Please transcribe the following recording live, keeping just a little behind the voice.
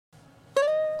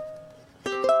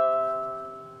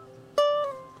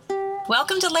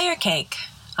Welcome to Layer Cake.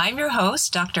 I'm your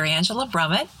host, Dr. Angela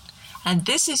Brummett, and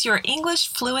this is your English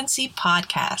Fluency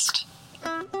Podcast.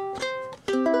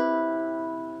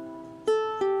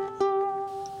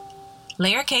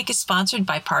 Layer Cake is sponsored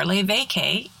by Parlez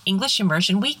Vacay English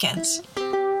Immersion Weekends.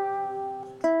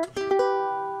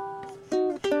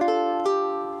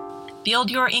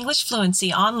 Build your English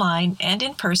fluency online and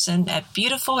in person at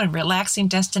beautiful and relaxing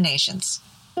destinations.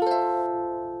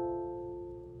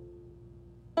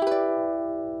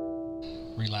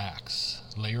 Relax.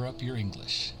 Layer up your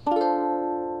English.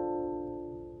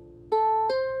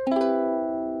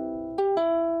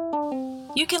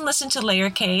 You can listen to Layer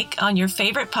Cake on your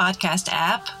favorite podcast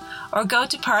app or go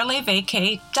to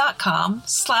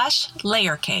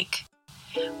parlezvacay.com/layercake,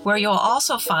 where you'll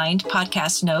also find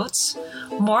podcast notes,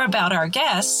 more about our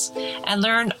guests, and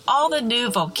learn all the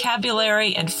new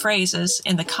vocabulary and phrases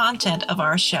in the content of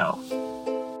our show.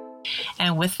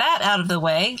 And with that out of the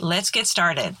way, let's get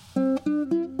started.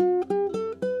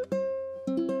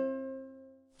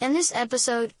 In this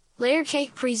episode, Layer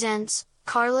Cake presents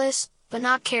Careless, but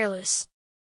Not Careless.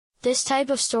 This type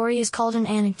of story is called an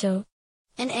anecdote.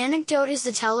 An anecdote is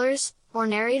the teller's, or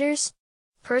narrator's,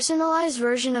 personalized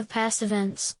version of past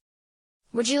events.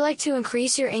 Would you like to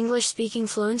increase your English speaking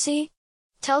fluency?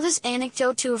 Tell this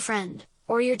anecdote to a friend,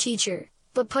 or your teacher,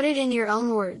 but put it in your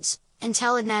own words, and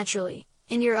tell it naturally,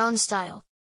 in your own style.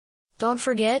 Don't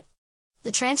forget,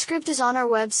 the transcript is on our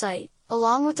website,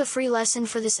 along with the free lesson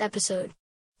for this episode.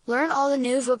 Learn all the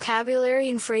new vocabulary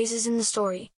and phrases in the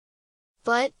story.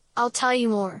 But, I'll tell you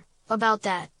more about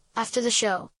that after the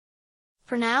show.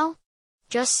 For now,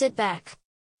 just sit back,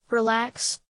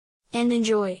 relax, and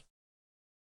enjoy.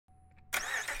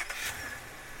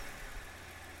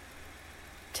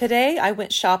 Today I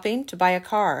went shopping to buy a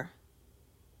car.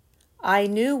 I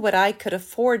knew what I could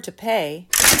afford to pay,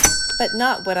 but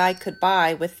not what I could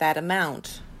buy with that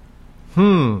amount.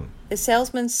 The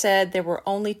salesman said there were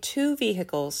only 2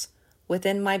 vehicles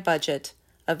within my budget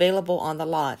available on the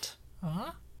lot.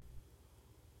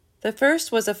 The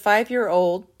first was a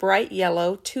 5-year-old bright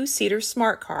yellow 2-seater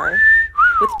smart car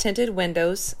with tinted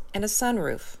windows and a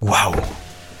sunroof. Wow.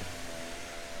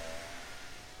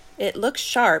 It looked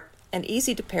sharp and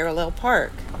easy to parallel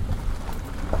park.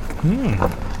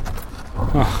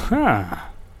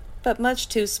 But much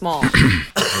too small.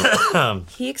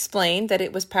 He explained that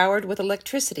it was powered with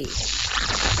electricity,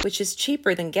 which is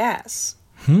cheaper than gas.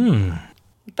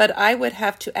 But I would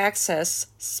have to access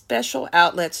special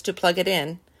outlets to plug it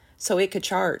in so it could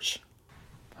charge.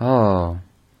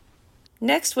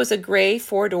 Next was a gray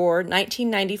 4-door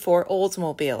 1994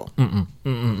 Oldsmobile.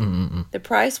 The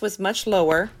price was much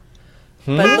lower,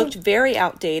 but looked very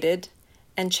outdated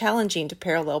and challenging to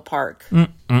parallel park.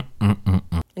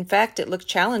 In fact, it looked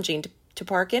challenging to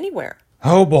park anywhere.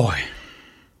 Oh boy.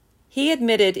 He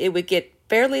admitted it would get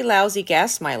fairly lousy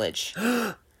gas mileage,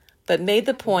 but made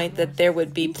the point that there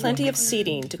would be plenty of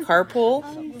seating to carpool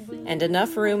and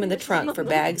enough room in the trunk for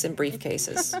bags and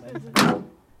briefcases.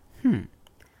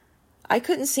 I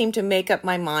couldn't seem to make up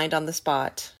my mind on the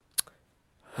spot.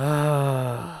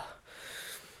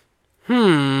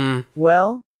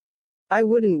 Well, I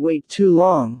wouldn't wait too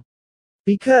long.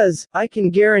 Because, I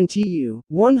can guarantee you,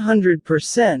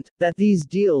 100%, that these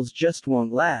deals just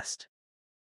won't last.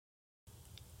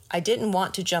 I didn't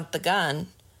want to jump the gun,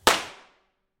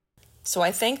 so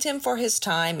I thanked him for his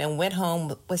time and went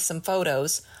home with some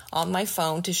photos on my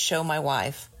phone to show my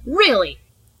wife. Really?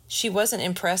 She wasn't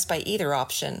impressed by either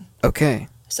option. Okay.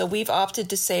 So we've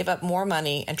opted to save up more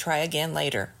money and try again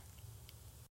later.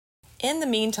 In the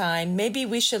meantime, maybe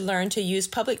we should learn to use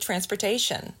public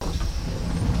transportation.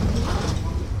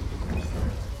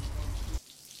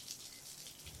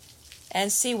 And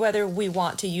see whether we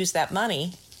want to use that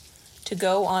money to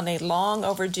go on a long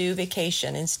overdue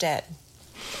vacation instead.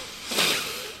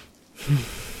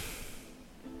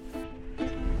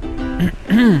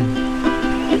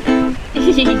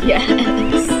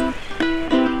 Yes.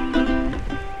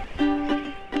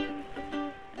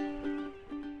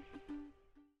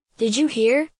 Did you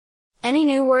hear? Any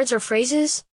new words or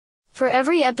phrases? For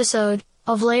every episode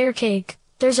of Layer Cake,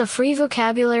 there's a free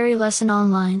vocabulary lesson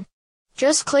online.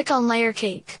 Just click on Layer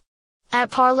Cake at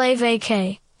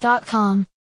parlezvacay.com.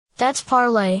 That's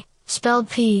Parlez, spelled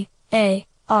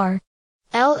P-A-R-L-A-Y.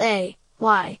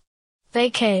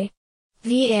 Vacay.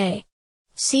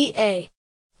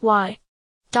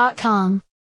 V-A-C-A-Y.com.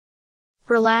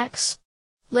 Relax.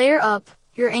 Layer up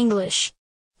your English.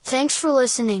 Thanks for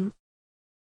listening.